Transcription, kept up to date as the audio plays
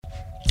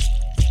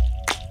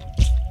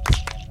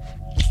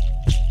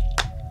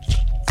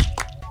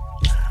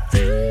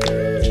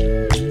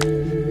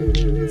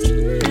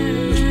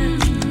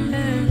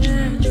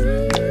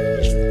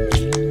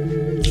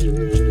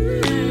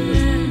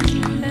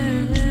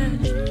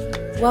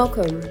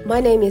Welcome, my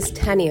name is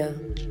Tanya.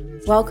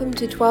 Welcome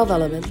to 12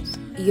 Elements,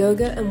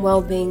 Yoga and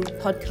Wellbeing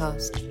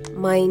podcast,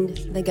 Mind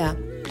the Gap.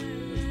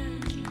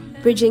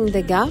 Bridging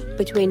the gap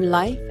between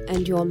life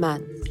and your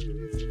man.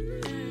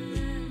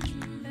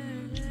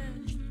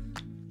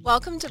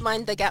 Welcome to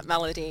Mind the Gap,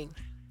 Melodie.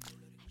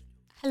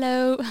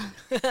 Hello.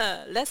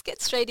 Let's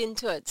get straight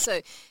into it.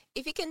 So,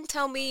 if you can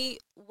tell me,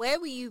 where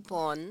were you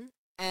born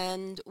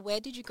and where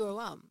did you grow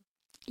up?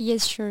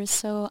 Yes, sure.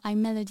 So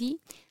I'm Melodie.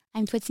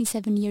 I'm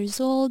 27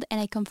 years old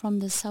and I come from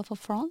the south of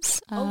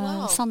France,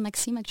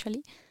 Saint-Maxime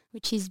actually,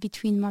 which is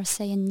between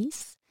Marseille and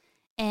Nice.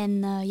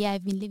 And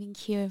I've been living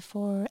here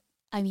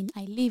I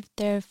lived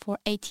there for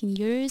 18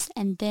 years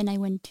and then I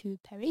went to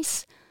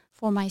Paris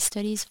for my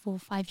studies for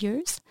 5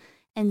 years.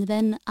 And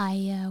then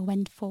I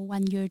went for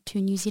 1 year to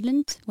New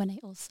Zealand when I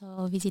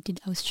also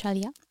visited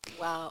Australia.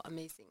 Wow,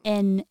 amazing.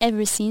 And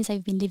ever since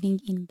I've been living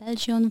in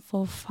Belgium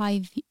for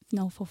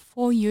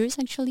 4 years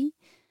actually.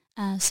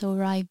 So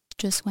arrived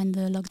just when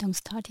the lockdown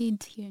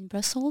started here in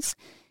Brussels.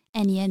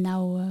 And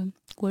now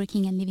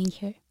working and living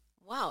here.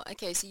 Wow,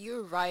 okay, so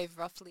you arrived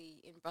roughly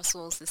in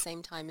Brussels the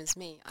same time as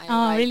me.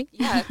 Really?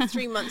 Yeah,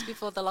 3 months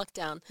before the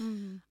lockdown.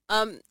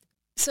 Mm.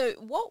 So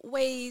what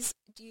ways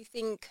do you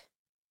think,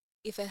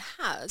 if it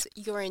has,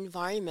 your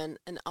environment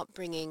and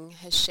upbringing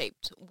has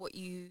shaped what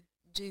you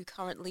do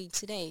currently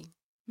today?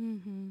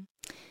 Mm-hmm.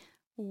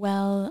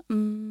 Well,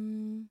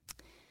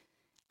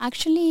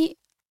 actually,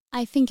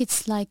 I think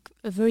it's like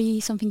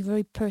something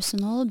very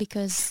personal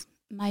because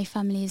my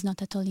family is not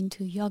at all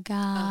into yoga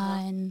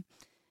and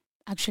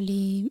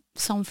actually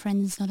some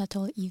friends not at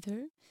all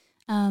either.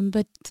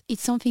 But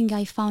it's something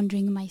I found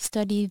during my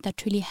study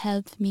that really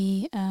helped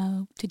me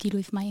to deal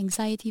with my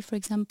anxiety, for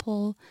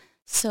example.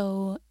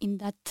 So in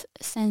that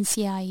sense,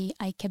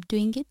 I kept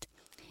doing it.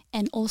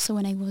 And also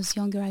when I was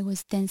younger, I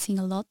was dancing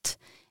a lot.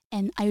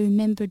 And I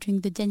remember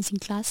during the dancing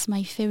class,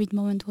 my favorite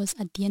moment was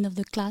at the end of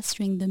the class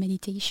during the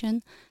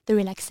meditation, the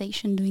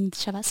relaxation, doing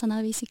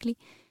Shavasana basically.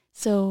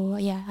 So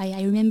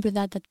I remember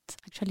that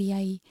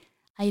actually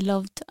I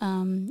loved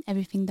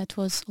everything that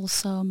was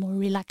also more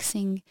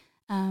relaxing.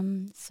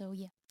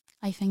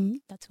 I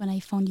think that's when I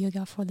found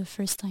yoga for the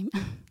first time.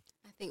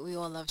 I think we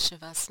all love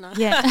Shavasana.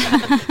 Yeah.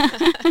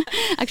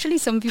 Actually,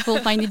 some people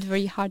find it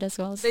very hard as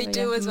well. They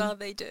do as well,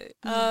 they do.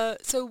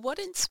 So what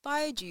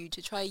inspired you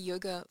to try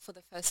yoga for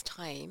the first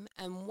time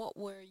and what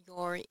were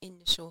your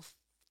initial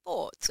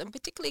thoughts? And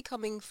particularly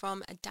coming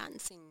from a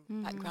dancing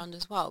background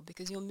as well,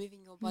 because you're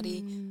moving your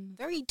body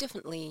very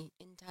differently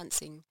in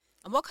dancing.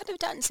 And what kind of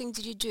dancing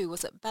did you do?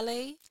 Was it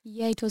ballet?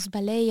 Yeah, it was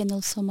ballet and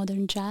also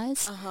modern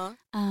jazz.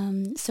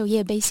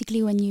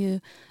 Basically when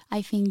you,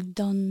 I think,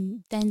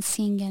 done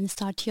dancing and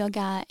start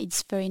yoga,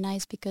 it's very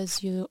nice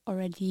because you're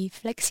already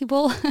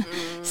flexible.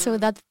 So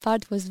that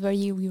part was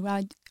very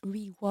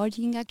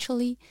rewarding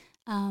actually,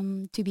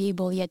 to be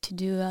able to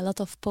do a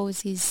lot of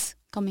poses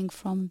coming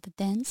from the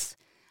dance.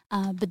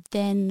 But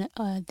then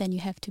you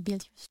have to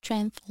build your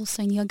strength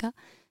also in yoga.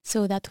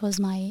 So that was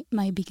my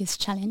biggest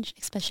challenge,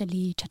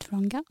 especially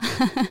chaturanga,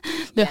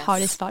 the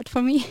hardest part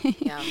for me.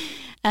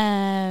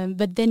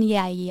 But then,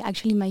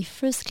 my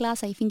first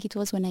class, I think it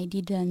was when I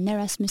did an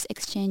Erasmus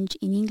exchange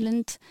in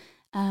England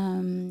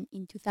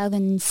in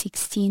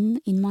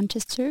 2016 in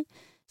Manchester.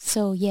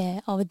 So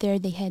over there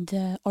they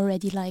had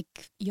already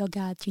like yoga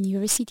at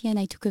university and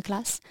I took a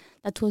class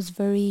that was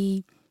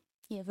very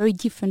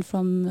different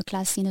from a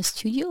class in a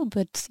studio.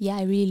 But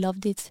I really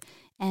loved it.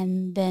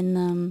 And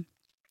then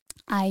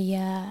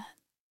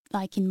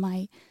in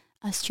my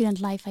student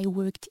life, I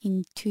worked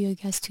in 2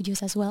 yoga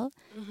studios as well.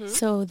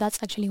 So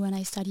that's actually when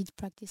I started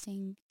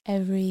practicing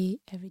every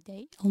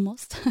day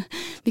almost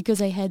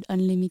because I had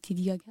unlimited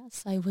yoga.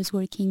 So I was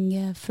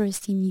working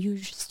first in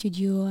Huge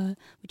Studio,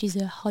 which is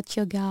a hot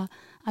yoga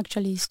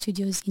actually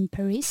studios in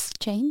Paris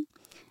chain.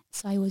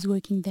 So I was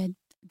working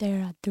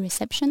there at the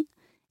reception.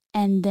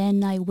 And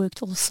then I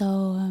worked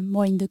also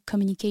more in the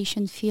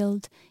communication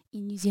field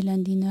in New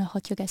Zealand in a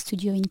hot yoga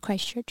studio in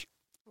Christchurch.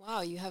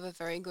 Wow, you have a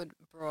very good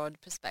broad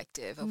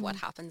perspective of what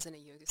happens in a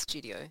yoga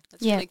studio.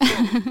 That's really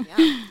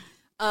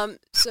cool.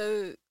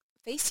 So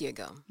face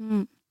yoga.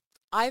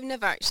 I've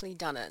never actually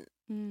done it.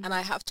 And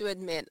I have to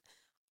admit,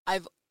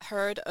 I've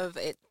heard of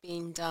it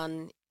being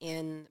done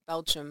in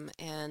Belgium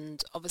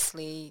and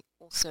obviously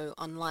also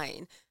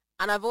online.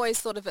 And I've always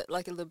thought of it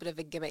like a little bit of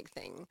a gimmick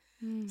thing.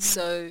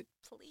 So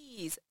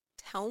please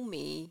tell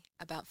me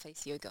about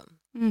face yoga.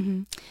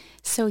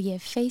 So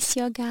face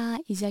yoga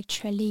is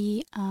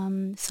actually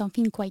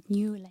something quite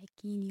new. Like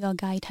in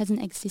yoga, it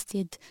hasn't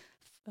existed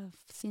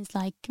since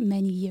like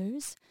many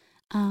years.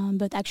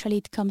 But actually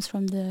it comes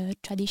from the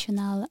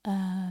traditional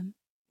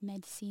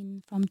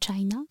medicine from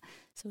China.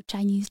 So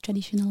Chinese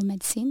traditional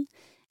medicine.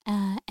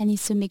 And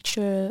it's a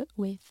mixture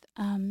with,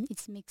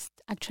 it's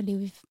mixed actually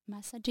with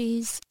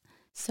massages.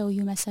 So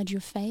you massage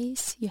your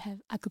face, you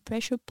have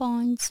acupressure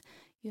points,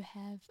 you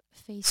have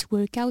face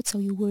workout, so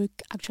you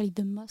work actually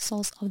the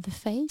muscles of the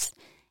face.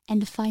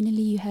 And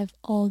finally you have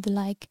all the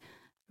like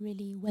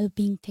really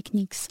well-being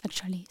techniques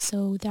actually.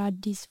 So there are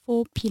these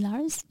 4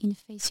 pillars in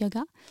face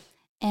yoga.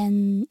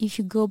 And if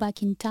you go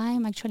back in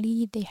time,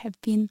 actually, there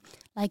have been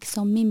like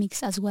some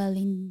mimics as well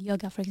in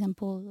yoga, for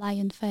example,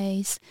 lion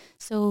face.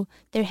 So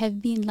there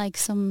have been like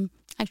some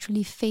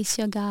actually face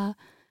yoga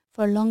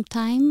for a long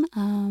time.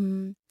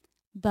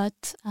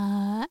 But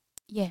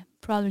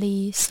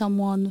probably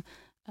someone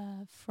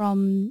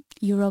from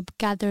Europe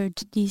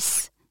gathered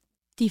these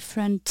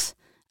different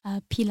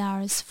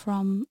pillars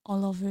from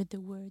all over the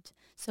world.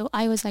 So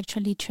I was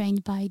actually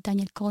trained by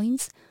Daniel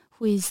Collins,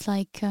 who is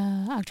like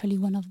actually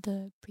one of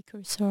the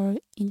precursors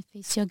in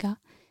face yoga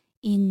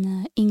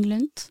in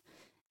England.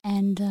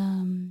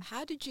 And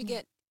how did you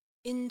get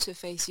into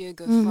face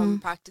yoga from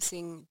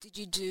practicing? Did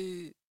you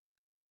do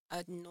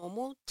a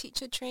normal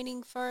teacher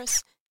training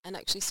first and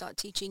actually start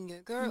teaching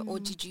yoga, or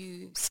did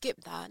you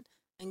skip that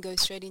and go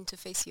straight into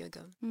face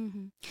yoga?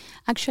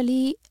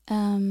 Actually,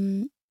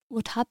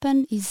 what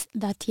happened is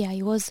that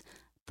I was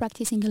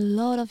practicing a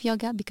lot of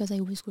yoga because I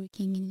was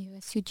working in a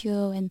yoga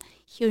studio, and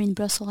here in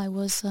Brussels I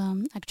was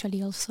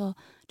actually also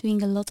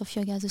doing a lot of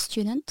yoga as a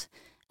student,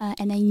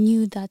 and I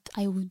knew that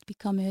I would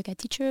become a yoga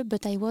teacher,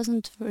 but I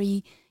wasn't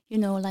very,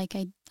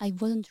 I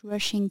wasn't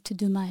rushing to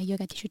do my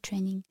yoga teacher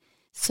training.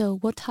 So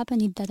what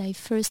happened is that I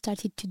first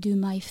started to do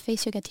my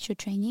face yoga teacher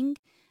training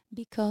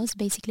because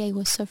basically I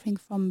was suffering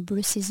from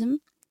bruxism.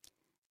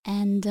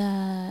 And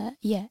I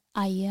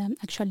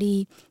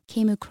actually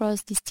came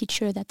across this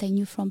teacher that I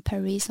knew from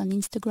Paris on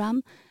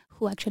Instagram,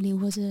 who actually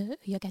was a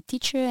yoga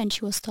teacher, and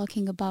she was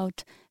talking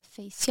about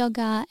face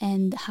yoga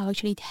and how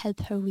actually it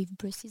helped her with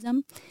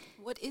bruxism.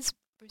 What is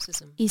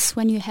bruxism? It's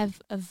when you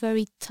have a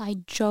very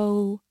tight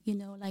jaw,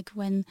 like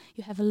when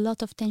you have a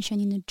lot of tension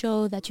in the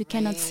jaw that you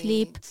cannot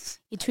sleep.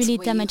 It really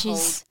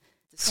damages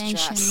the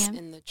tension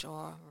in the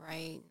jaw,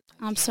 right?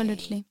 Okay.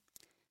 Absolutely.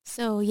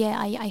 So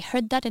I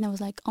heard that and I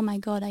was like, oh my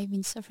God, I've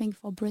been suffering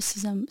for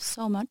bruxism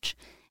so much,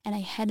 and I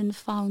hadn't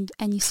found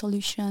any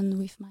solution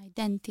with my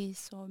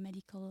dentist or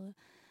medical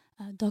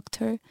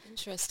doctor.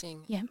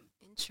 Interesting. Yeah.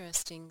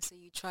 Interesting. So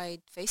you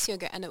tried face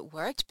yoga and it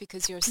worked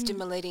because you're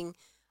stimulating,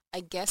 I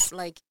guess,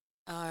 like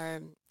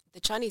the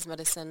Chinese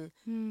medicine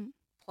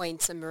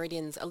points and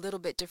meridians a little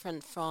bit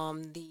different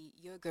from the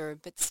yoga,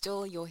 but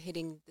still you're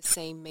hitting the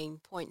same main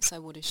points, I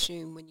would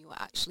assume, when you are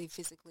actually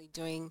physically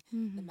doing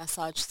the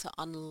massage to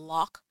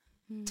unlock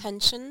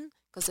tension,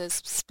 because there's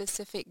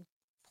specific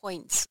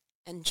points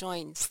and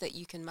joints that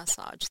you can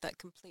massage that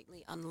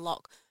completely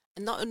unlock.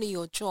 And not only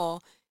your jaw,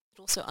 it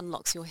also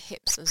unlocks your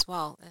hips as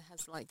well. It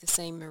has like the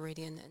same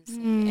meridian and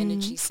same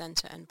energy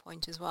center and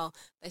point as well.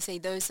 They say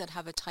those that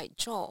have a tight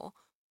jaw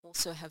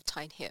also have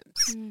tight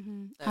hips.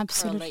 That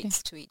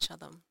correlates to each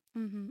other.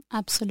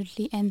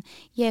 Absolutely. And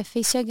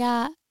face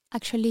yoga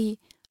actually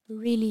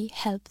really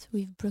helped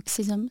with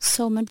bruxism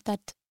so much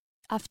that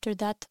after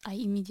that I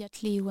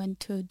immediately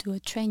went to do a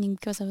training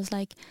because I was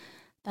like,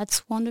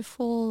 that's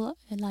wonderful.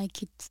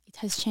 Like it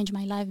has changed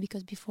my life,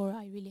 because before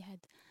I really had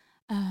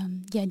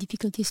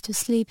difficulties to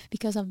sleep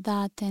because of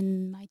that,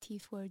 and my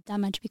teeth were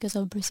damaged because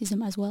of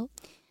bruxism as well.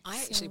 I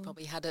actually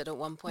probably had it at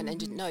one point and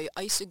didn't know.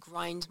 I used to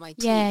grind my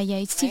teeth.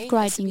 It's teeth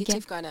grinding.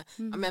 Teeth grinder.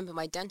 I remember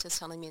my dentist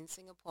telling me in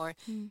Singapore,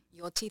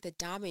 your teeth are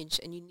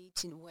damaged and you need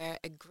to wear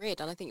a grid.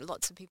 And I think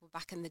lots of people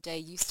back in the day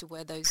used to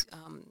wear those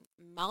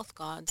mouth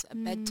guards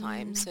at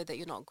bedtime so that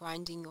you're not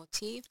grinding your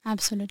teeth.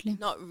 Absolutely.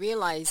 Not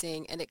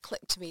realizing, and it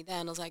clicked to me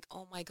then. I was like,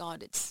 oh my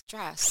God, it's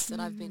stress that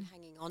I've been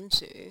hanging on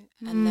to.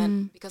 And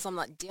then because I'm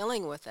not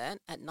dealing with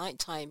it at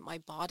nighttime, my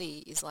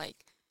body is like,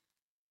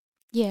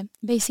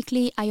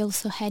 basically I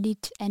also had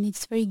it, and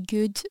it's very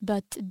good,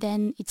 but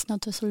then it's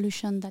not a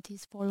solution that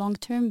is for long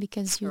term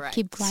because you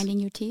keep grinding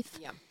your teeth.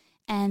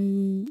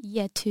 And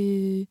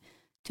to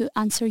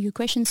answer your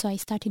question, so I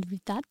started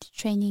with that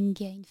training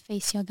in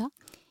face yoga,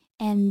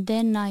 and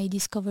then I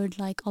discovered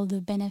like all the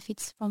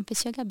benefits from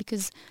face yoga,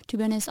 because to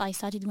be honest, I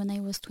started when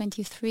I was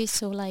 23,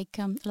 so like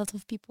a lot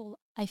of people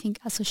I think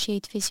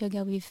associate face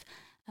yoga with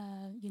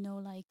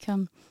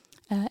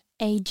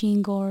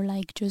aging, or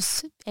like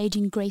just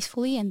aging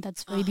gracefully, and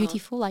that's very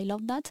beautiful. I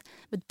love that.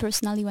 But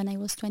personally, when I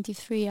was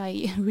 23,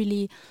 I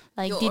really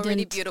You're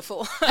already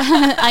beautiful.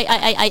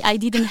 I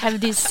didn't have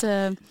this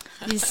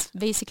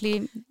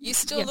basically. You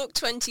still look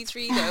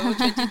 23 though, or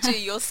 22.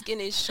 Your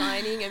skin is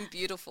shining and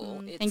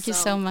beautiful. Thank you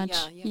so much.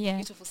 You have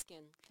beautiful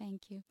skin.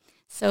 Thank you.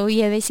 So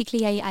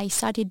basically I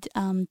started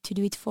to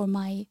do it for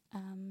my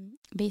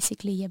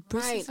bruxism.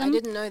 Right, I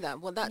didn't know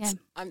that. Well,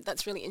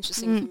 that's really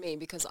interesting for me,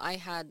 because I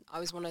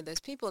was one of those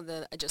people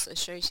that I just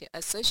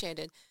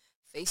associated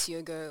face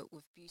yoga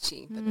with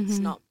beauty, but it's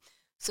not.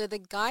 So the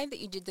guy that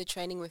you did the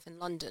training with in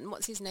London,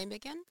 what's his name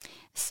again?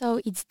 So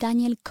it's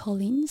Daniel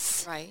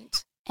Collins.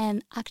 Right.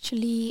 And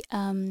actually,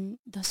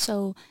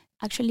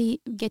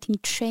 actually getting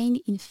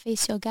trained in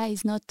face yoga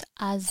is not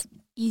as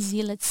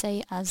easy, let's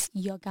say, as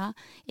yoga.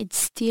 It's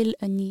still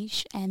a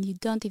niche, and you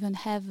don't even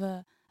have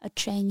a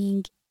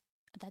training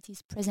that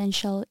is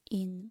presential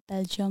in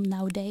Belgium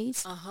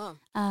nowadays.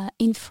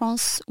 In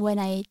France, when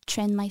I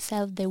trained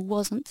myself, there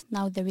wasn't.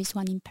 Now there is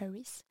one in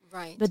Paris.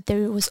 Right. But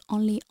there was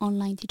only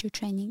online teacher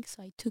training.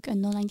 So I took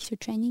an online teacher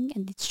training,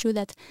 and it's true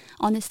that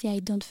honestly I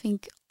don't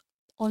think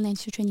online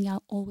studio training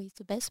are always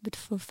the best, but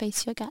for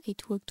face yoga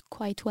it worked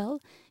quite well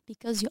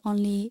because you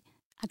only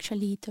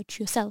actually touch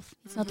yourself.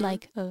 It's not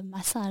like a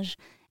massage,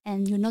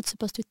 and you're not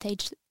supposed to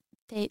touch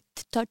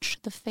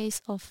the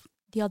face of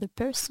the other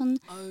person.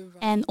 Oh,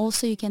 right. And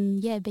also you can,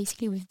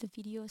 basically with the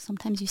video,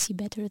 sometimes you see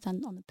better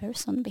than on a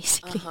person,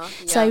 basically. Yeah,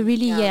 so I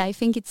really, I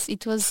think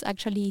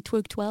it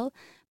worked well.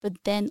 But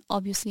then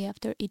obviously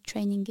after each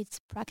training, it's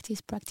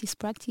practice,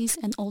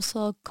 and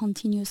also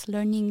continuous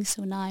learning.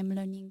 So now I'm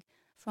learning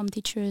from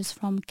teachers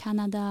from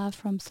Canada,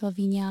 from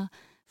Slovenia,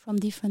 from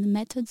different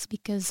methods,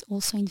 because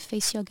also in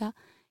face yoga,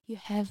 you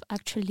have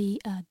actually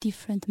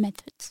different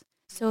methods.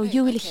 So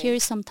you will hear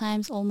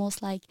sometimes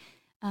almost like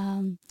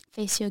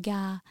face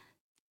yoga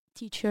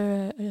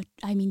teacher,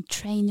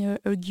 trainer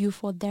argue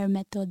for their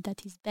method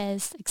that is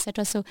best,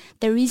 etc. So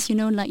there is,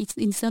 like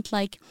it's not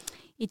like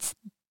it's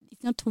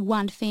not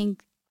one thing.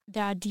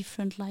 There are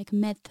different like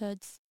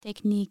methods,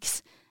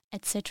 techniques,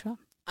 etc.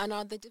 And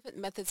are the different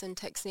methods and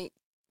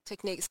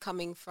techniques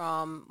coming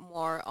from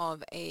more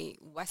of a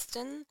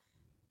Western,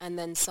 and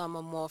then some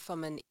are more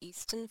from an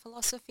Eastern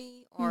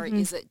philosophy, or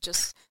is it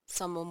just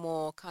some are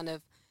more kind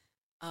of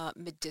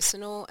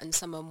medicinal and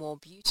some are more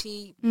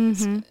beauty?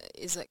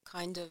 Is it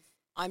kind of,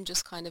 I'm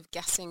just kind of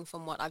guessing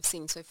from what I've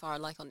seen so far,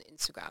 like on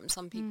Instagram,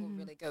 some people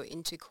really go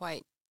into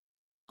quite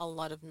a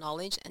lot of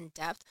knowledge and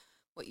depth.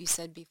 What you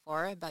said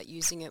before about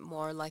using it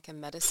more like a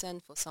medicine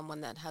for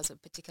someone that has a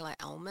particular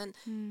ailment.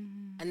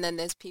 And then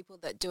there's people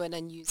that do it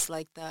and use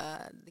like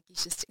the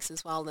geisha sticks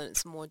as well, and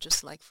it's more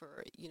just like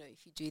for,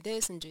 if you do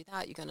this and do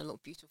that, you're going to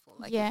look beautiful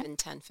like within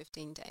 10,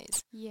 15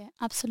 days. Yeah,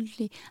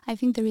 absolutely. I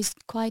think there is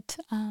quite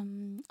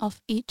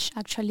of each,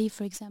 actually.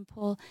 For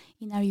example,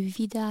 in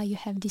Ayurveda, you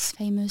have this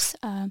famous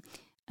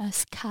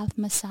scalp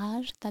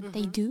massage that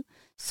they do.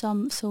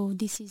 So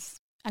this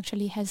is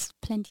actually has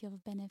plenty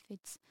of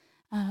benefits.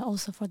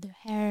 Also for the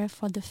hair,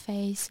 for the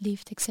face,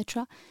 lift,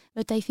 etc.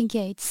 But I think,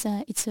 it's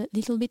a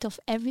little bit of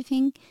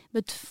everything.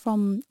 But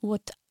from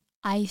what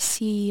I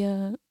see,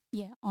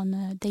 on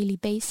a daily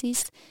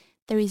basis,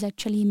 there is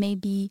actually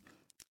maybe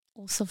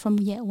also from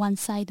one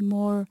side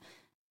more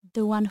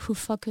the one who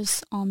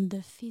focus on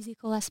the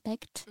physical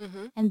aspect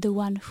and the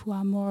one who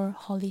are more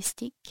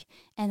holistic.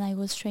 And I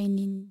was trained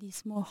in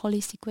this more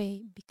holistic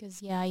way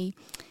because,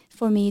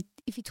 for me,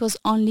 if it was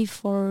only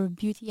for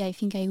beauty, I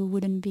think I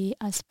wouldn't be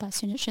as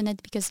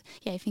passionate because,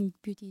 I think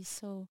beauty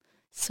is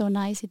so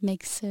nice. It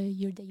makes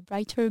your day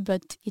brighter,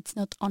 but it's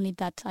not only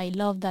that. I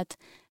love that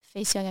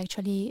face yoga.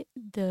 Actually,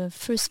 the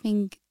first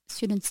thing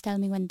students tell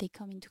me when they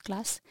come into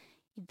class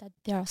that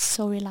they are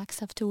so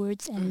relaxed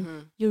afterwards,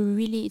 and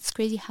it's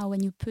crazy how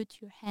when you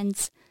put your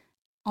hands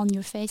on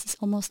your face, it's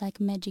almost like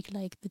magic,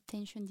 like the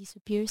tension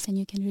disappears and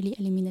you can really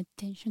eliminate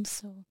tension.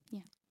 So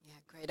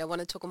great. I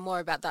want to talk more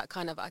about that.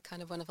 I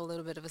kind of went off a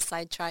little bit of a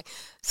sidetrack,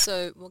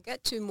 so we'll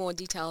get to more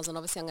details, and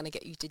obviously I'm going to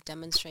get you to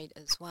demonstrate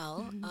as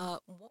well.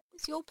 What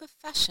was your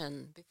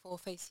profession before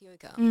face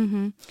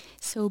yoga?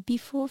 So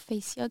before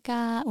face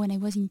yoga, when I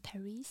was in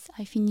Paris,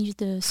 I finished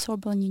the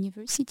Sorbonne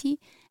University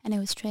and I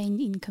was trained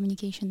in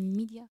communication and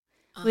media,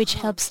 which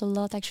helps a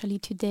lot actually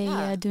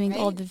today, doing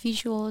all the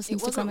visuals, it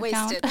Instagram wasn't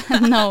account.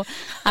 wasted. No,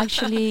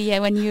 actually,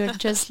 when you're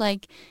just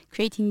like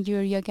creating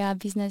your yoga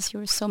business,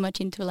 you're so much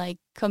into like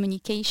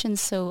communication.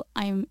 So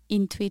I'm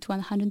into it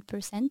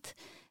 100%.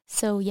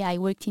 So I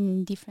worked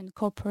in different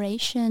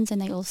corporations,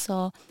 and I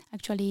also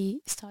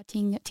actually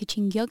starting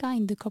teaching yoga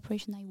in the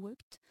corporation I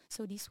worked.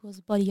 So this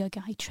was body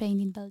yoga. I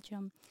trained in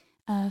Belgium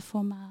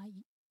for my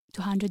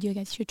 200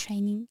 yoga teacher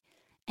training.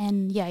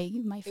 And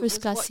my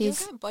first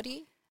classes. Yoga?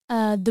 Body?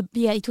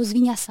 It was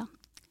Vinyasa.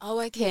 Oh,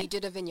 okay. You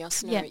did a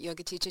Vinyasa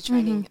yoga teacher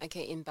training,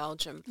 in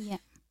Belgium. Yeah.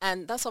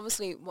 And that's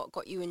obviously what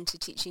got you into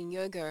teaching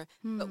yoga.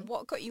 But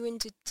what got you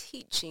into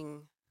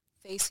teaching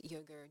face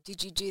yoga?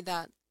 Did you do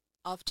that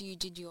after you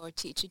did your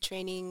teacher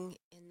training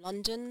in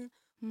London,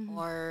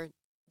 or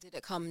did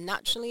it come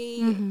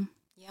naturally?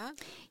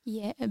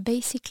 Yeah,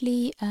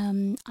 basically,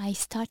 I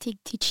started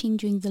teaching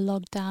during the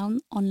lockdown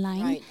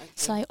online. Right, okay.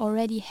 So I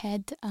already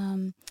had,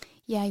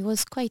 I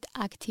was quite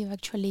active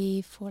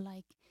actually for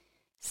like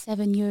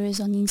 7 years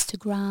on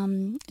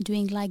Instagram,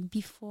 doing like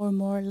before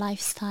more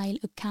lifestyle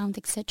account,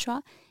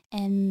 etc.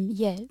 And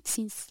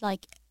since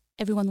like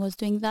everyone was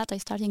doing that, I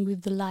started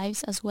with the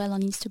lives as well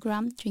on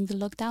Instagram during the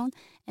lockdown,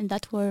 and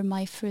that were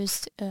my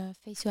first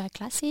face yoga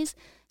classes.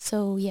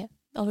 So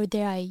over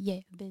there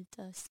I built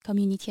a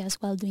community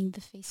as well doing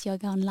the face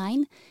yoga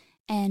online.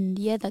 And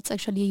that's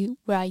actually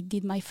where I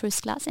did my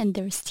first class, and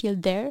they're still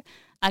there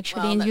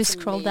actually. Wow, and you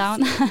scroll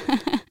down.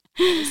 That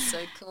is so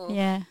cool.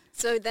 Yeah.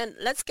 So then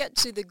let's get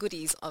to the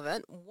goodies of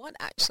it. What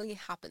actually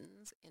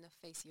happens in a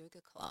face yoga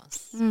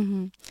class?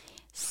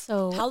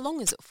 So how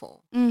long is it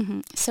for?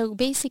 So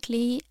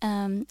basically,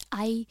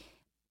 I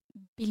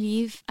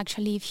believe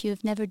actually if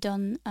you've never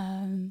done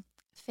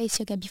face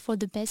yoga before,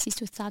 the best is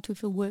to start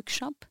with a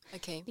workshop.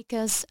 Okay.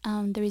 Because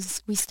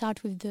we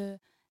start with the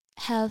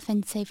health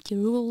and safety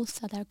rules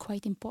that are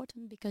quite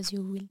important, because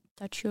you will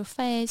touch your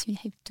face, you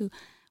have to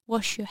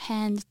wash your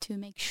hands to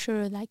make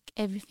sure like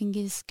everything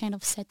is kind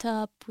of set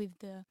up with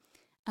the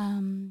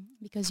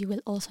because you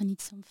will also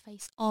need some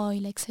face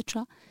oil,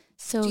 etc.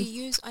 So do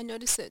you use, I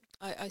noticed that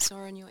I saw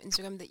on your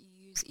Instagram that you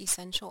use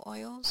essential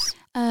oils?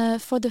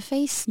 For the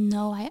face,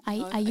 no.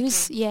 I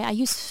use okay. I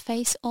use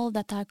face oil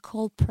that are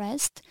cold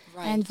pressed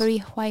and very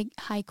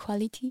high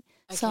quality.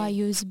 Okay. So I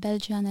use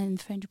Belgian and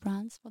French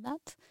brands for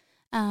that.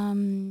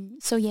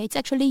 So yeah, it's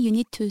actually you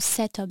need to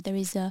set up. There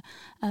is a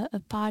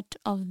part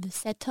of the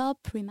setup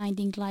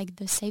reminding like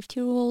the safety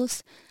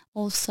rules,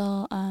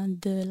 also how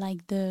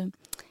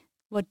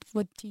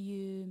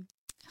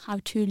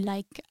to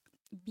like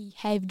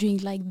behave during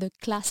like the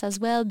class as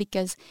well,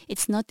 because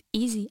it's not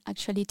easy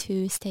actually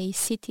to stay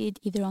seated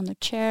either on a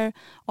chair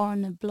or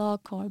on a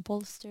block or a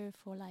bolster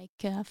for like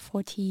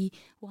 40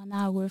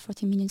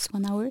 minutes,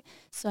 1 hour.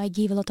 So I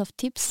give a lot of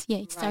tips. Yeah,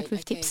 it starts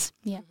with tips.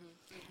 Yeah. Mm-hmm.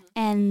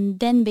 And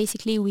then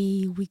basically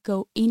we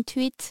go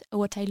into it.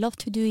 What I love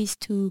to do is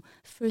to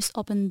first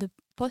open the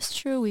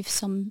posture with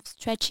some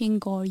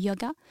stretching or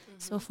yoga. Mm-hmm.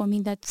 So for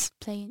me that's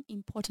playing an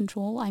important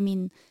role. I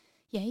mean,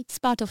 yeah, it's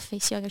part of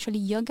face yoga. Actually,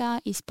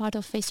 yoga is part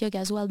of face yoga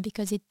as well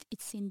because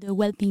it's in the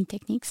well-being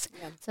techniques.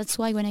 Yeah. So that's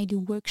why when I do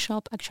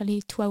workshop,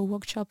 actually 2-hour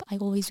workshop, I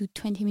always do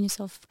 20 minutes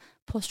of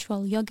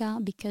postural yoga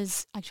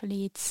because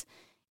actually it's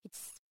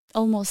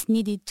almost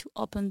needed to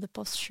open the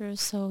posture.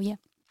 So yeah.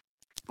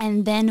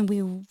 And then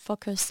we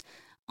focus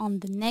on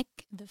the neck,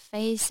 the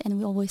face, and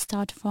we always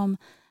start from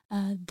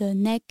the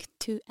neck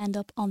to end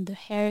up on the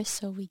hair.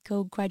 So we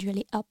go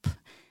gradually up.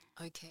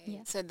 Okay,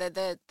 yeah. So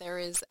there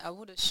is, I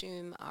would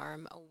assume,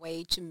 a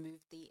way to move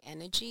the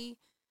energy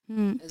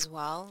as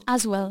well.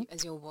 As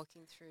you're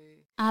walking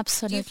through.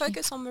 Absolutely. Do you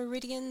focus on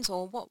meridians,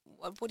 or what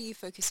are you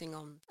focusing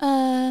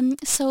on?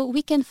 So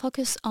we can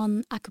focus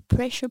on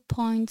acupressure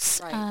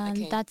points. Right.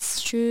 Okay.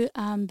 That's true.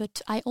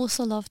 But I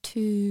also love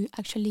to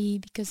actually,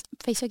 because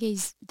face yoga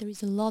there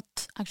is a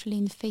lot actually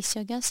in face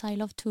yoga. So I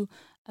love to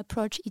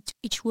approach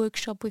each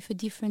workshop with a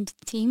different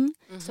theme.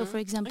 Mm-hmm. So for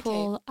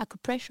example,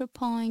 acupressure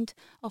point,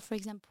 or for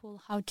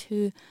example, how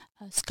to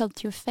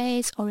sculpt your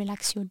face or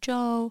relax your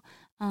jaw.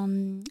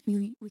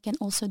 We can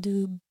also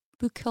do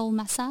buccal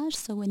massage.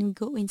 So when we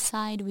go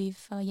inside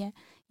with your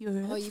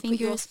you fingers, put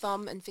your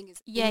thumb and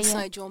fingers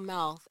inside your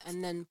mouth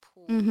and then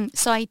pull. Mm-hmm.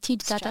 So I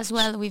teach that as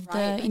well with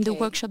in the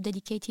workshop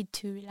dedicated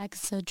to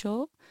relax the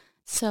jaw.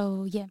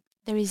 So yeah,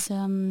 there is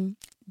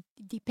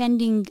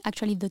depending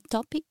actually the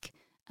topic.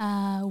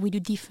 We do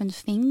different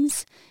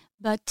things,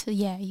 but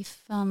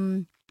if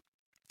I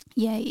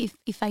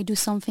do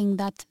something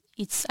that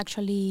it's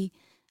actually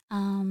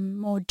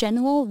more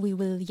general, we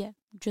will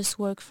just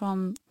work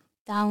from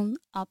down,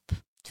 up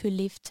to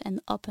lift and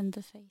open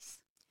the face.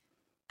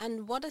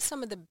 And what are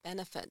some of the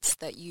benefits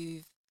that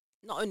you've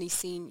not only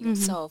seen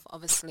yourself,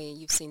 obviously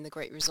you've seen the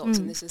great results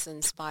and this has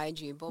inspired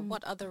you, but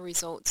what other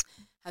results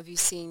have you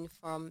seen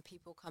from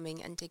people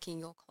coming and taking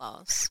your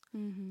class?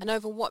 And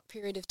over what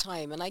period of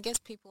time? And I guess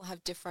people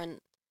have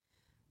different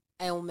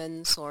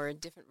ailments or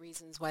different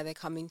reasons why they're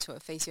coming to a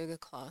face yoga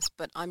class,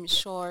 but I'm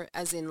sure,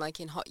 as in like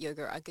in hot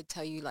yoga, I could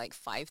tell you like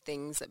 5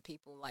 things that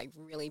people like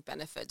really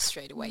benefit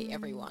straight away,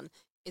 everyone.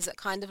 Is it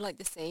kind of like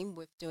the same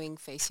with doing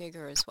face yoga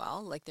as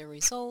well, like the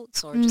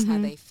results or just how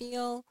they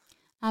feel?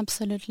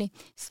 Absolutely.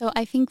 So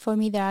I think for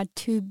me there are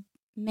 2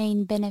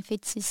 main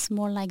benefits. It's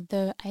more like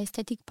the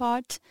aesthetic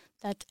part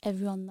that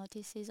everyone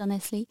notices,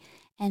 honestly,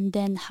 and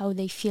then how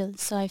they feel.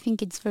 So I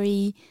think it's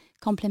very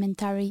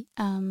complementary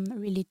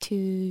really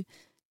to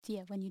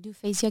when you do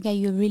face yoga,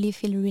 you really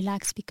feel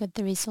relaxed because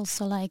there is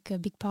also like a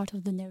big part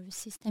of the nervous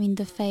system in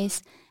the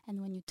face, and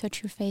when you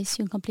touch your face,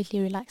 you're completely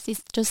relaxed.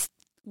 It's just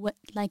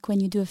like when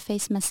you do a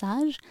face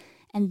massage,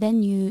 and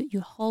then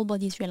your whole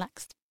body is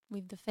relaxed.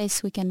 With the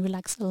face, we can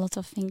relax a lot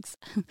of things.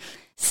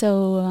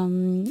 So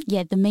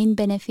the main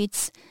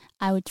benefits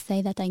I would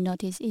say that I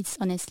notice it's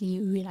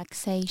honestly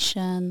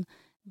relaxation,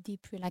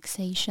 deep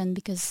relaxation,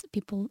 because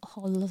people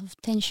hold a lot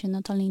of tension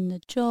not only in the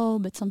jaw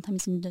but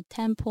sometimes in the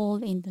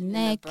temple, in the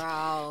neck,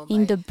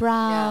 in the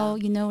brow,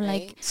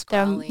 like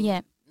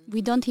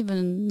we don't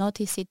even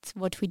notice it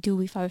what we do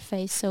with our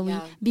face. So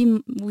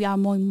we are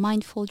more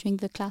mindful during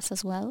the class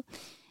as well.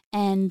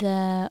 And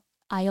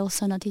I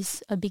also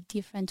notice a big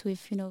difference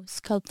with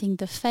sculpting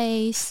the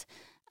face.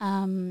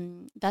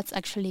 That's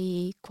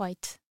actually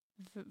quite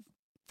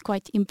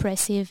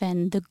impressive,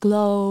 and the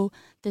glow,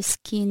 the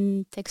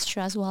skin texture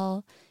as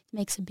well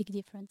makes a big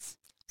difference.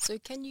 So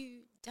can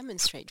you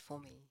demonstrate for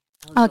me?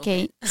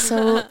 Okay,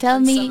 so tell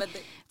me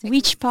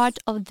which part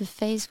of the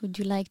face would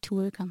you like to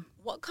work on?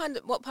 What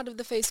part of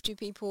the face do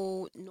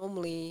people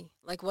normally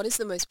like? What is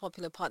the most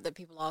popular part that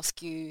people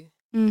ask you?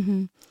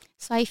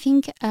 So I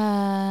think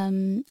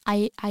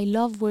I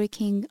love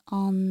working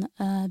on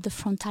the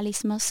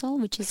frontalis muscle,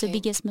 which is the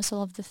biggest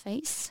muscle of the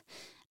face.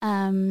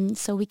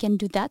 So we can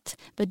do that,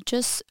 but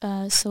just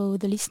so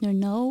the listener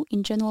know,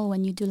 in general,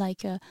 when you do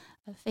like a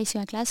face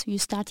yoga class, you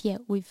start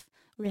with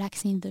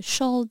relaxing the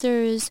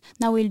shoulders.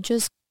 Now we'll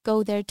just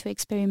go there to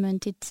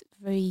experiment it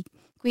very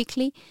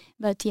quickly,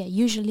 but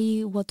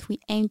usually what we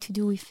aim to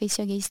do with face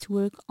yoga is to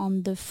work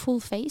on the full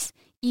face.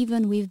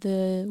 even with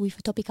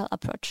a topical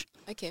approach.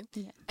 Okay.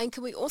 Yeah. And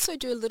can we also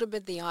do a little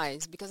bit of the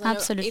eyes? Because I know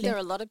Absolutely. either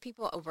a lot of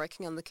people are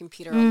working on the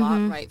computer a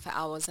lot, right, for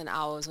hours and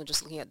hours, or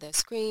just looking at their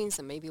screens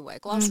and maybe wear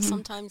glasses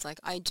sometimes like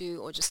I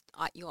do, or just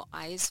your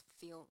eyes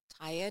feel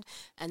tired,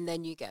 and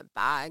then you get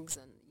bags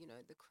and,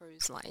 the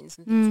crow's lines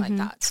and things like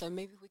that. So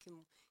maybe we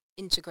can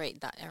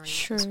integrate that area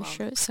as well.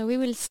 Sure. So we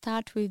will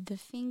start with the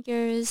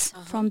fingers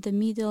from the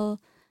middle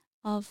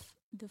of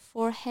the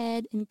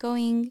forehead and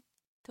going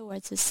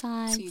towards the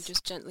sides. So you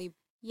just gently...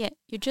 Yeah,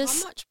 you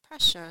just... How much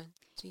pressure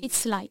do you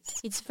It's light.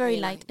 It's very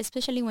light,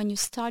 especially when you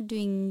start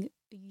doing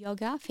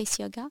yoga, face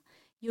yoga.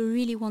 You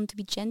really want to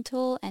be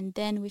gentle, and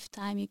then with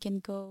time you can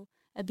go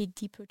a bit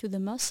deeper to the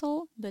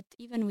muscle. But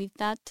even with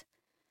that,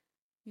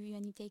 you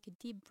only take a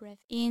deep breath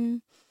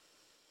in,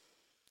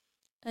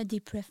 a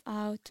deep breath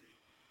out.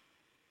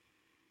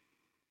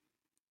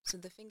 So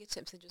the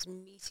fingertips are just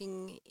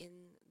meeting in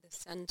the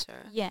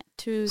center. Yeah,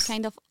 to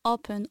kind of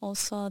open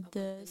also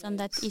the zone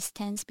that is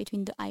tense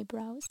between the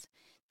eyebrows.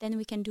 Then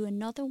we can do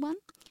another one.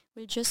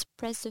 We'll just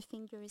press the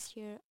fingers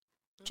here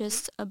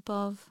just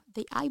above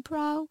the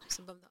eyebrow. Just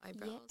above the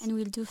eyebrows. Yeah, and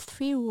we'll do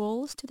 3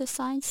 rolls to the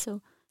side.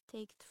 So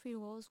take 3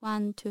 rolls,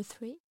 1, 2,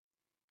 3,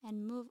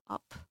 and move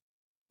up.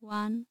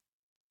 1,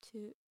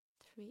 2,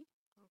 3. Okay.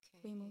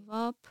 We move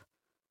up.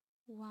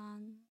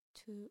 1,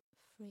 2,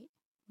 3.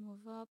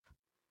 Move up.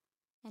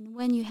 And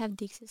when you have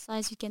the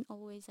exercise, you can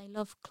always, I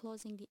love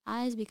closing the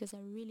eyes because I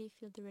really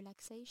feel the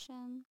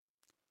relaxation.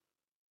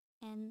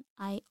 And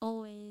I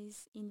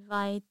always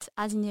invite,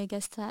 as in yoga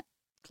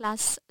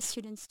class,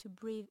 students to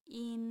breathe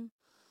in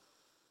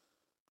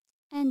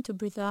and to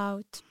breathe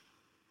out.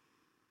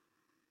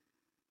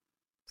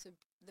 So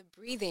the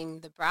breathing,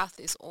 the breath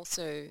is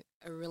also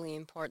a really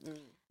important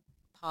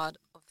part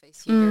of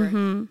face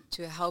yoga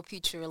to help you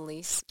to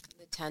release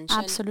the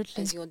tension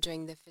as you're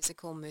doing the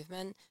physical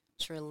movement,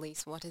 to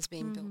release what is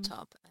being built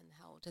up and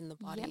held in the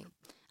body. Yeah.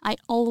 I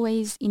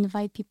always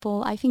invite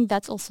people. I think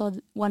that's also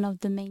one of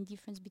the main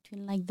difference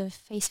between like the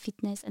face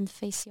fitness and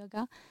face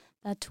yoga.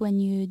 That when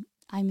you,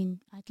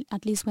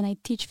 at least when I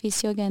teach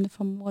face yoga and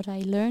from what I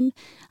learned,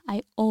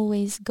 I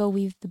always go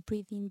with the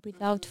breathe in,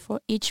 breathe out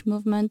for each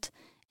movement,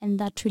 and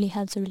that really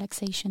helps the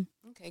relaxation.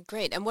 Okay,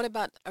 great. And what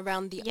about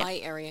around the eye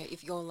area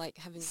if you're like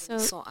having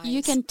sore eyes?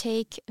 You can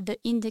take the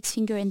index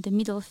finger and the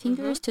middle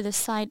fingers to the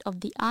side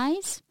of the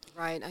eyes.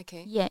 Right,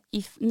 okay. Yeah,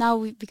 if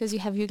now because you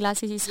have your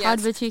glasses, it's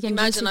hard, but you can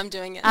imagine I'm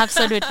doing it.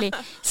 Absolutely.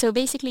 So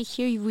basically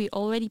here we're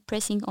already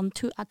pressing on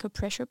 2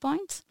 acupressure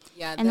points.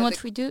 Yeah, and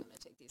what we do... I'm going to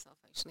take these off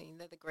actually.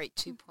 They're the great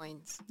 2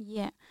 points.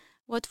 Yeah.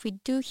 What we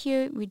do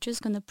here, we're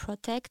just going to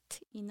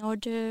protect in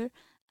order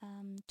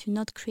to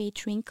not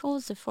create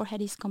wrinkles. The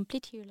forehead is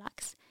completely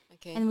relaxed.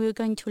 Okay. And we're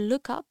going to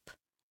look up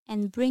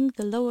and bring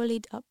the lower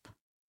lid up.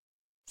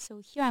 So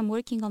here I'm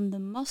working on the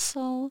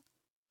muscle.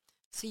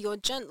 So you're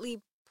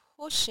gently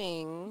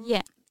pushing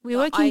we're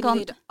working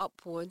on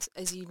upwards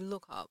as you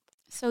look up.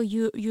 So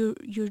you're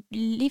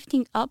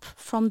lifting up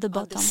from the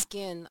bottom. The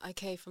skin,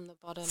 okay, from the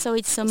bottom. So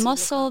it's a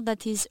muscle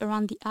that is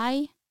around the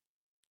eye,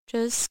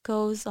 just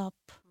goes up.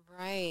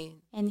 Right.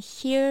 And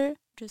here,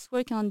 just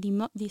working on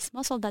this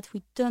muscle that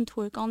we don't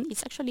work on.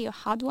 It's actually a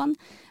hard one,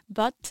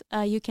 but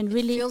you can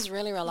really... It feels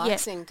really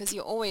relaxing because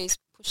you're always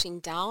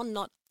pushing down,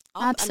 not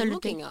up. Absolutely. And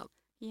looking up.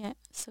 Yeah,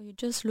 so you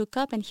just look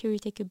up and here you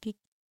take a big,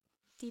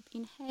 deep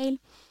inhale.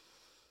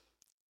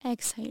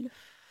 Exhale.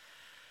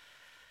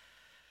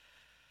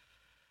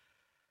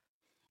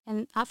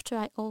 And after,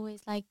 I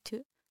always like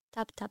to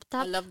tap, tap,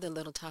 tap. I love the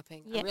little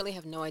tapping. Yeah. I really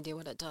have no idea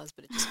what it does,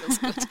 but it just feels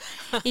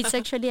good. It's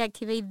actually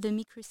activate the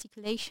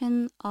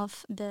microcirculation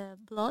of the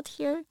blood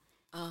here.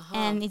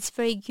 And it's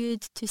very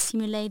good to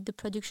stimulate the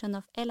production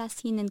of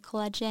elastin and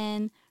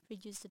collagen,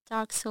 reduce the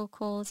dark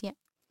circles. Yeah,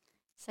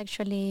 it's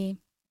actually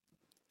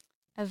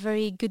a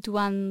very good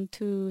one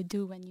to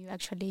do when you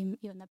actually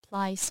even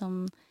apply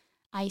some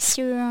eye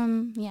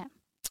serum. Yeah.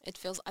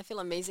 I feel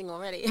amazing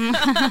already.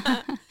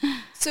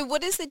 So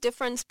what is the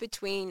difference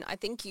between, I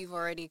think you've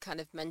already kind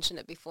of mentioned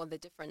it before, the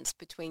difference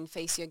between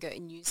face yoga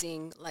and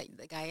using like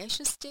the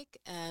Gaesha stick,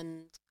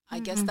 and I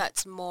guess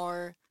that's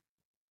more,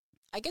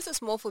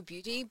 it's more for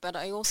beauty, but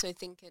I also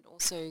think it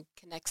also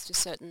connects to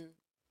certain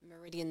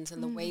meridians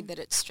and the way that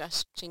it's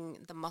stretching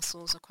the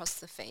muscles across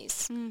the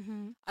face.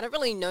 I don't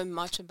really know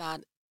much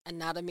about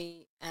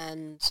anatomy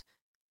and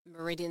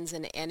meridians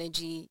and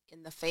energy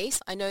in the face.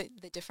 I know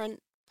the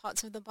different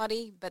parts of the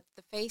body, but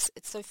the face,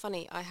 it's so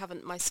funny. I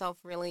haven't myself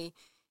really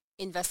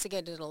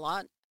investigated a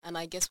lot, and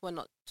I guess we're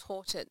not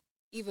taught it.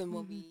 Even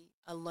when we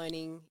are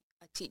learning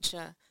a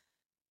teacher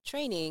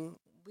training,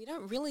 we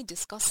don't really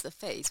discuss the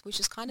face, which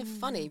is kind of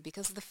funny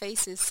because the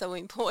face is so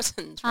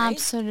important, right?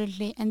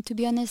 Absolutely. And to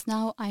be honest,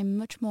 now I'm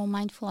much more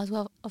mindful as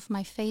well of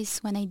my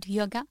face when I do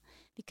yoga,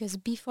 because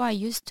before I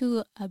used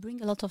to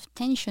bring a lot of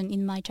tension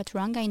in my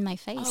chaturanga, in my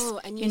face. Oh,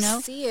 and you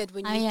see it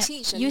when you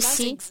teach, and that's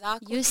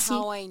exactly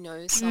how I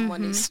know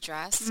someone is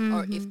stressed,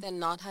 or if they're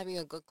not having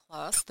a good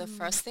class. The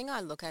first thing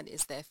I look at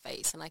is their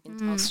face, and I can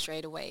tell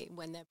straight away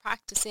when they're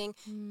practicing,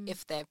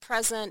 if they're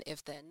present,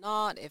 if they're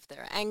not, if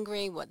they're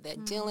angry, what they're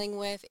dealing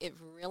with. It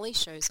really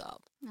shows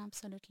up.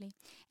 Absolutely.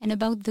 And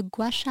about the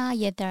gua sha,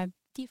 there are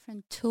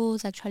different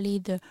tools, actually,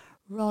 the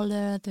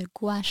roller, the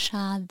gua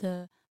sha,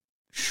 the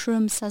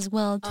shrooms as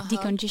well to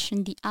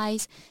decongestion the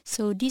eyes.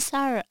 So these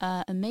are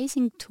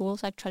amazing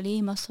tools,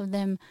 actually. Most of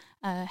them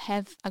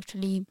have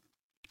actually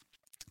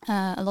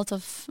a lot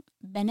of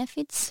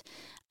benefits,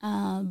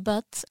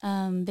 but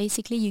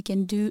basically you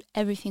can do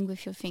everything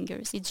with your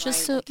fingers. It's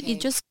just it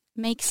just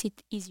makes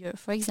it easier.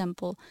 For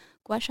example,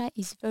 gua sha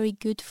is very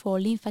good for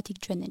lymphatic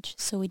drainage.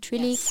 So it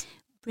really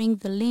brings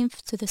the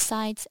lymph to the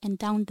sides and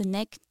down the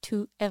neck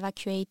to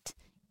evacuate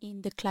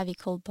in the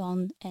clavicle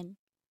bone and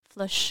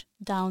flush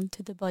down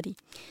to the body.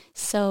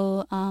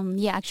 So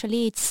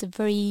actually it's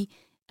very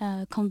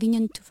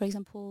convenient to, for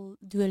example,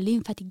 do a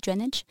lymphatic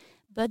drainage.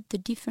 But the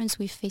difference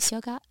with face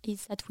yoga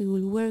is that we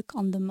will work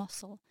on the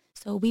muscle.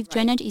 So with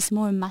drainage, it's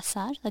more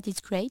massage, that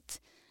is great,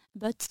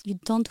 but you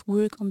don't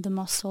work on the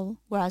muscle.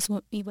 Whereas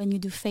when you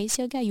do face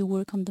yoga, you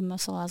work on the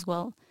muscle as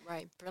well.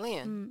 Right,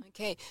 brilliant.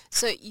 Okay,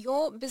 so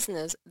your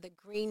business, the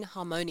Green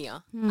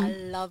Harmonia, I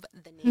love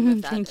the name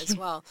of that as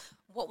well.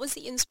 What was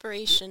the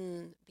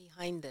inspiration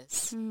behind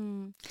this?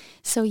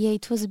 So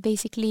it was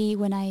basically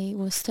when I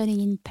was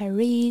studying in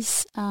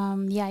Paris.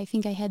 I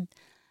think I had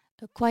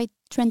a quite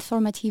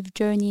transformative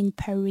journey in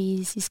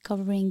Paris,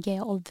 discovering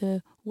all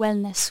the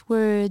wellness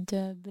word,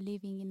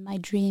 believing in my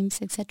dreams,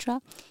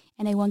 etc.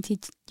 And I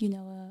wanted,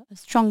 a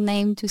strong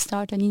name to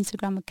start an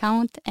Instagram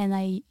account, and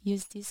I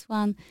used this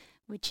one,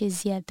 which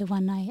is the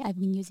one I've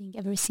been using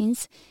ever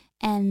since.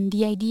 And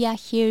the idea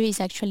here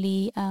is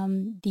actually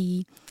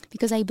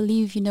because I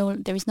believe,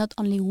 there is not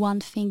only one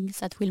thing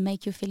that will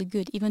make you feel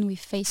good. Even with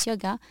face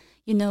yoga,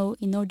 in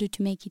order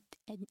to make it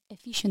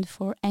efficient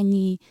for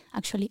any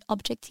actually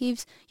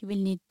objectives, you will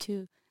need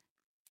to,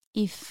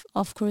 if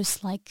of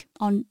course, like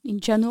in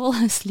general,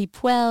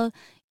 sleep well,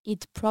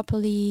 eat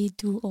properly,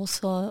 do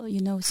also,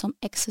 some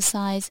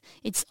exercise.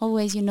 It's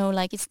always,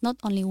 it's not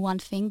only one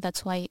thing.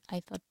 That's why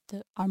I thought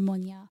the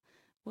Harmonia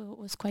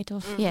was quite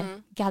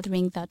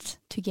gathering that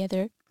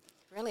together.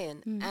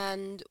 Brilliant.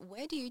 And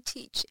where do you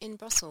teach in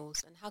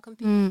Brussels, and how can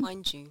people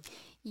find you?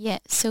 Yeah,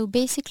 so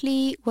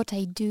basically what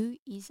I do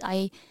is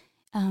I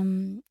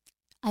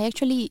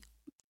actually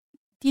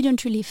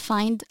didn't really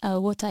find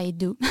what I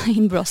do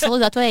in Brussels.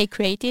 That's why I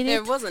created it.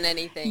 There wasn't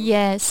anything.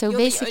 Yeah, so You're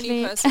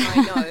basically... You're the only person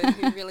I know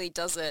who really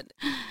does it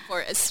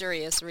for a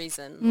serious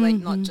reason, like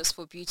not just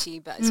for beauty,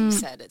 but as you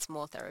said, it's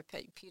more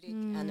therapeutic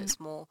and it's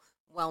more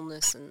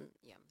wellness and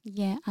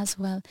Yeah, as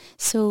well.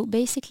 So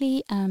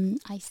basically,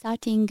 I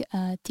started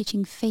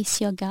teaching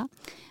face yoga,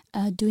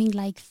 doing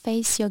like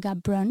face yoga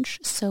brunch.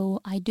 So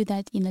I do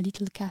that in a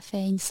little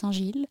cafe in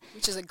Saint-Gilles.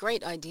 Which is a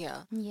great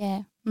idea.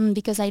 Yeah,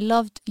 because I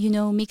loved,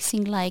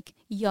 mixing like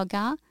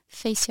yoga,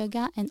 face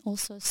yoga, and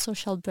also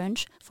social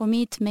brunch. For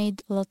me,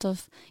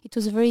 it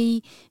was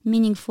very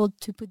meaningful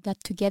to put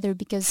that together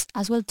because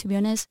as well, to be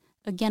honest,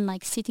 again,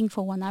 like sitting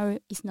for 1 hour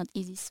is not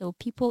easy. So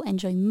people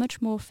enjoy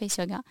much more face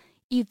yoga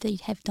if they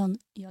have done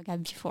yoga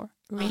before.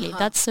 Really,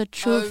 that's a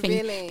true thing.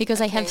 Really?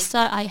 Because I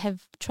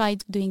have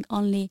tried doing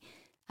only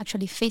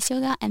actually face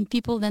yoga, and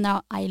people then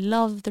I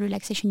love the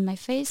relaxation in my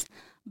face,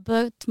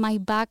 but my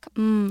back,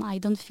 I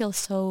don't feel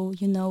so,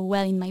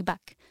 well in my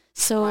back.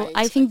 So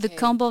I think the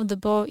combo of the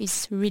both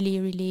is really,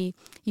 really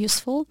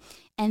useful.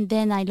 And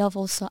then I love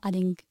also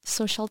adding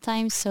social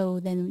time.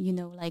 So then,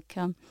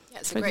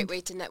 it's a great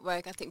way to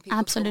network. I think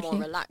people feel more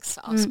relaxed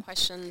to ask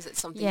questions. It's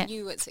something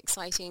new. It's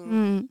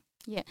exciting.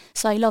 Yeah,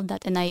 so I love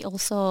that. And I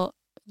also,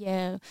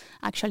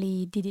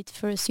 actually did it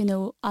first,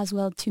 as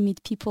well to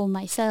meet people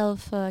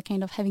myself,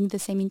 kind of having the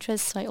same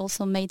interests. So I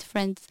also made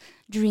friends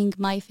during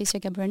my face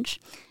yoga brunch.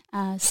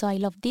 So I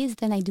love this.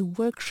 Then I do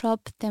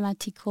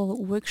thematical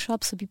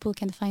workshops, so people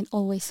can find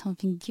always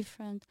something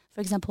different.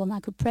 For example, on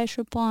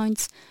acupressure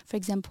points, for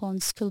example, on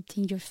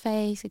sculpting your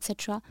face,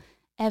 etc.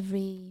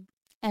 Every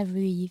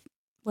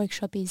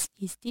workshop is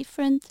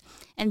different.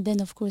 And then,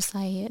 of course,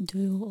 I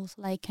do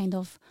also like kind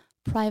of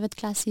private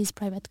classes,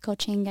 private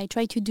coaching. I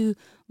try to do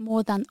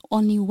more than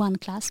only one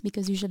class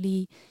because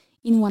usually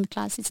in one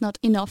class it's not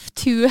enough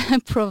to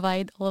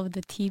provide all of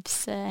the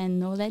tips and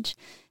knowledge.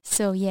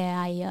 So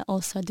I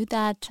also do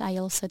that. I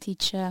also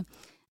teach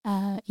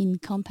in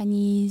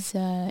companies,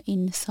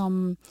 in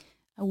some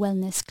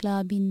wellness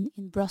club in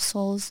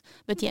Brussels.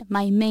 But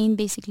my main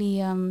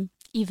basically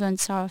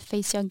events are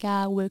face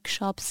yoga,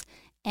 workshops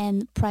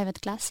and private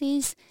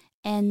classes.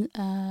 And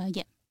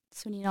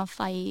soon enough,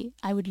 I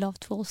would love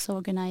to also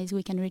organize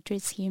weekend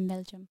retreats here in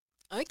Belgium.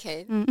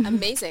 Okay,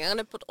 amazing. I'm going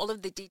to put all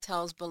of the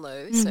details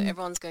below so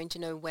everyone's going to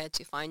know where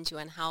to find you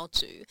and how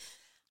to.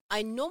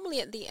 I normally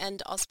at the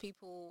end ask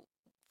people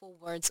for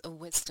words of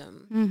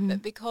wisdom,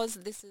 but because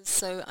this is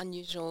so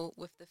unusual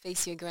with the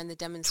face yoga and the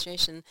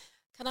demonstration,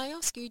 Can I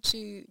ask you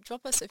to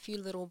drop us a few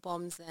little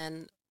bombs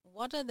then?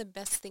 What are the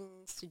best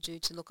things to do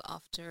to look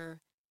after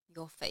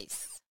your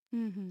face?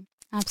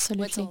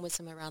 Absolutely. What's some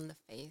wisdom around the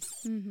face?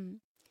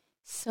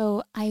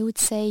 So I would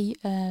say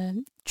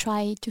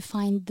try to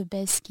find the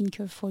best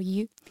skincare for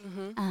you.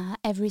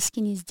 Every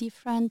skin is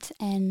different,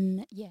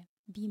 and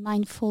be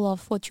mindful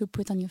of what you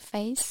put on your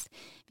face,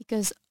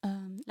 because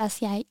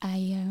last year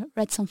I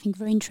read something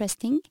very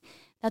interesting.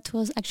 That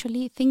was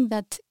actually a thing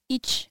that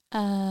each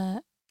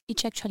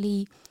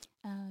actually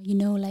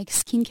like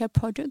skincare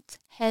product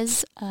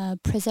has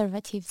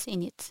preservatives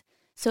in it.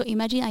 So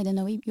imagine, I don't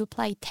know, you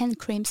apply 10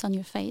 creams on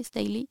your face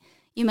daily.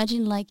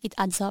 Imagine like it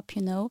adds up,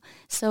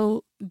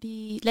 So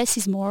less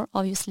is more,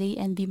 obviously,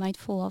 and be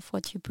mindful of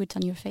what you put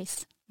on your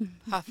face.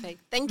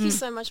 Perfect. Thank you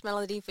so much,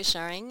 Melodie, for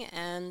sharing.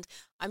 And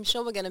I'm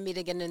sure we're going to meet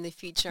again in the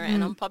future.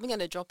 And I'm probably going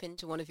to drop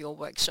into one of your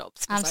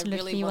workshops because I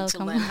really want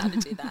to learn how to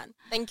do that.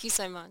 Thank you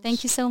so much.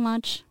 Thank you so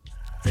much.